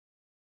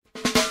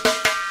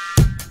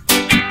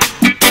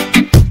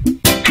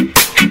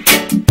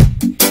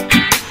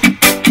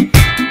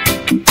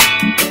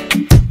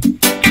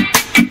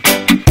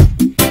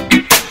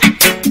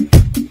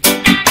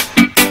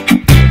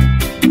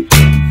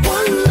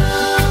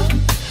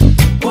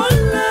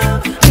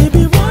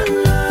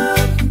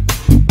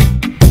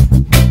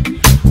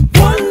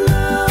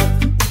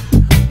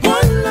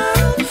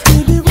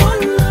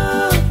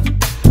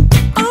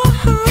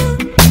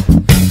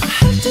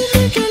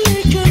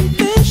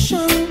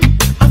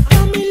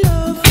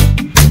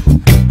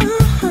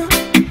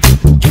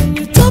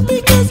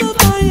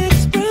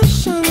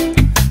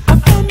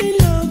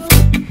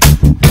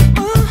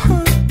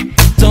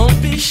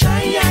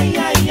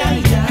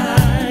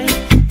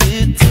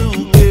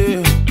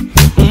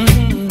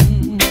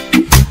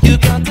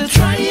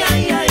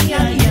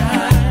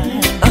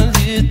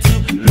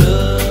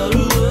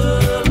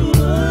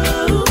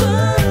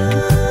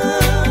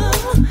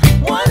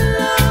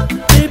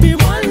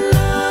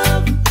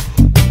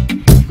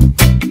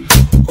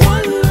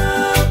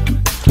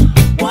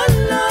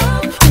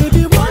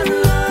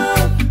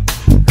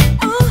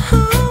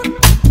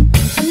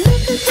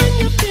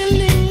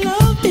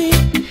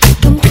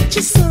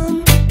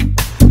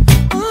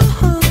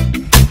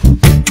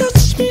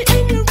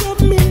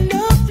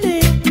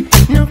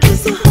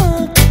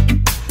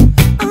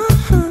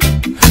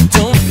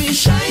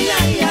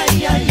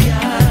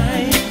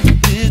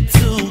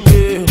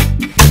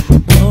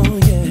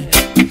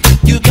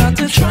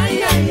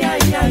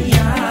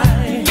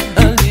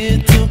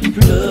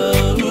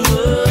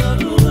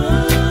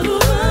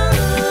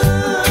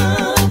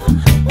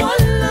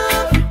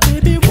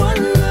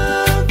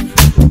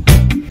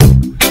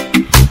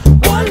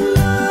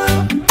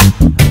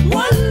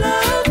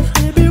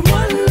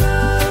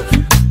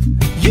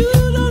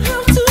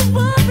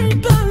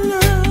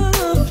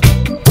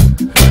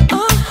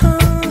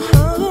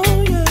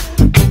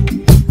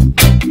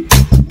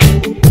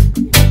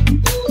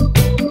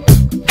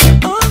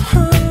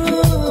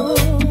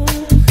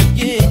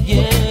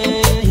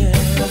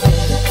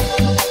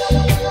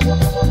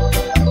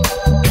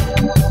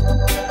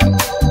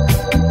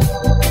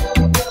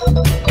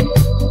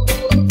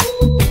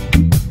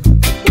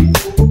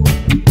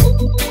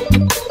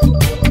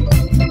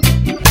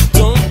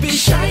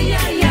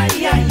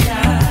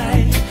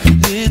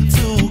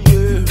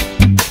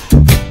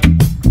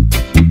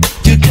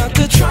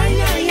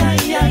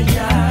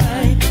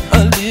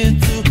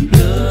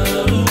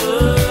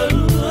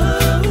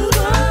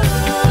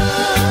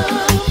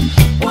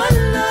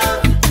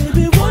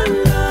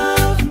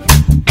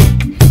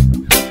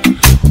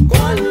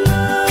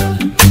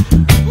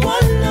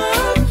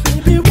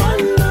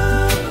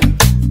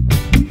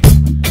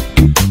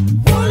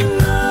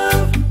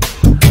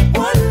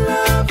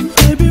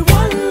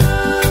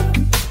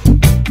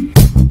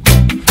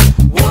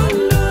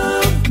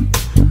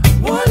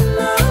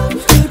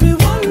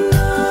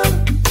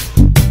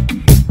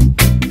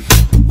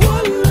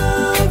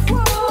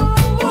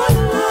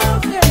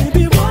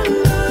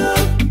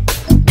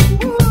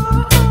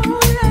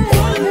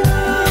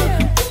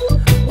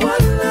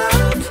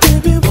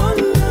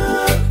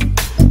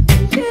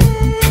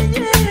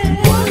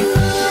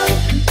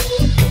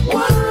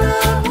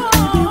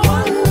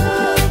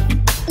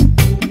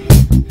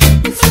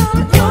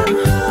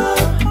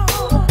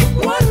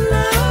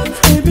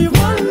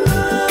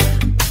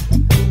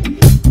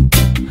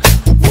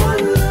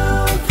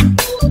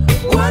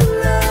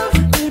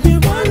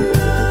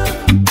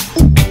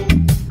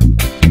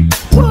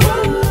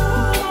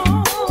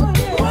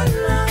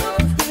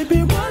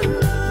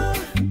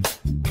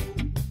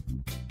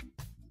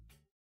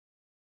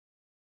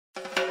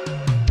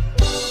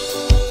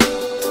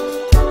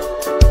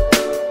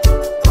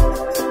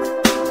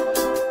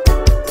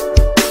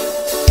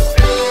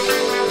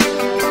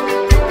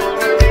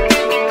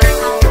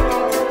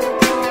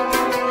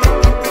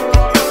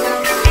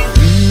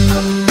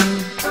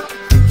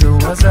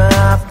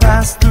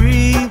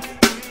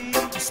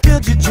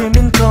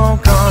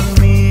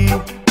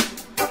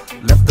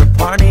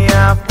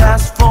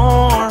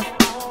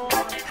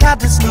Had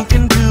to sneak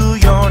into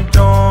your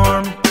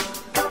dorm,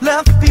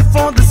 left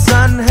before the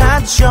sun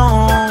had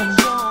shone,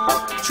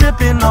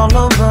 tripping all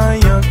over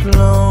your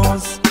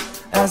clothes.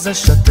 As I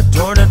shut the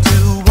door to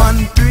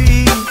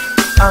 213,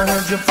 I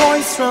heard your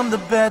voice from the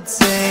bed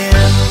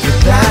saying, "Get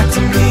back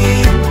to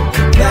me,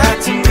 get back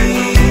to me.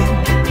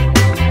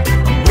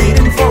 I'm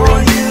waiting for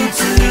you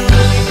to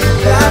get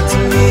back to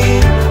me,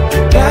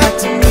 get back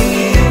to me.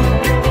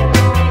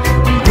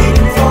 I'm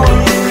waiting for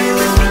you."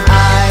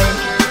 I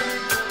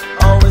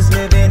always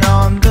living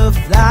on the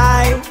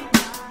fly,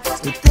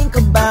 still think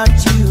about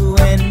you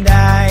and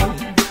I,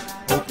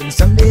 hoping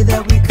someday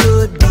that we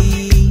could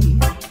be.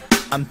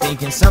 I'm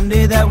thinking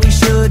someday that we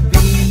should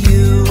be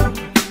you.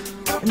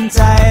 I'm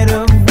tired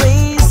of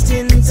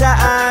wasting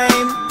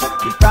time.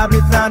 You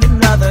probably found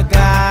another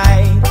guy,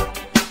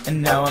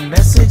 and now I'm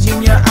messaging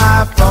your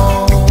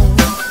iPhone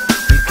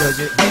because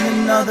you're in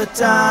another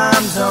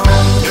time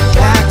zone.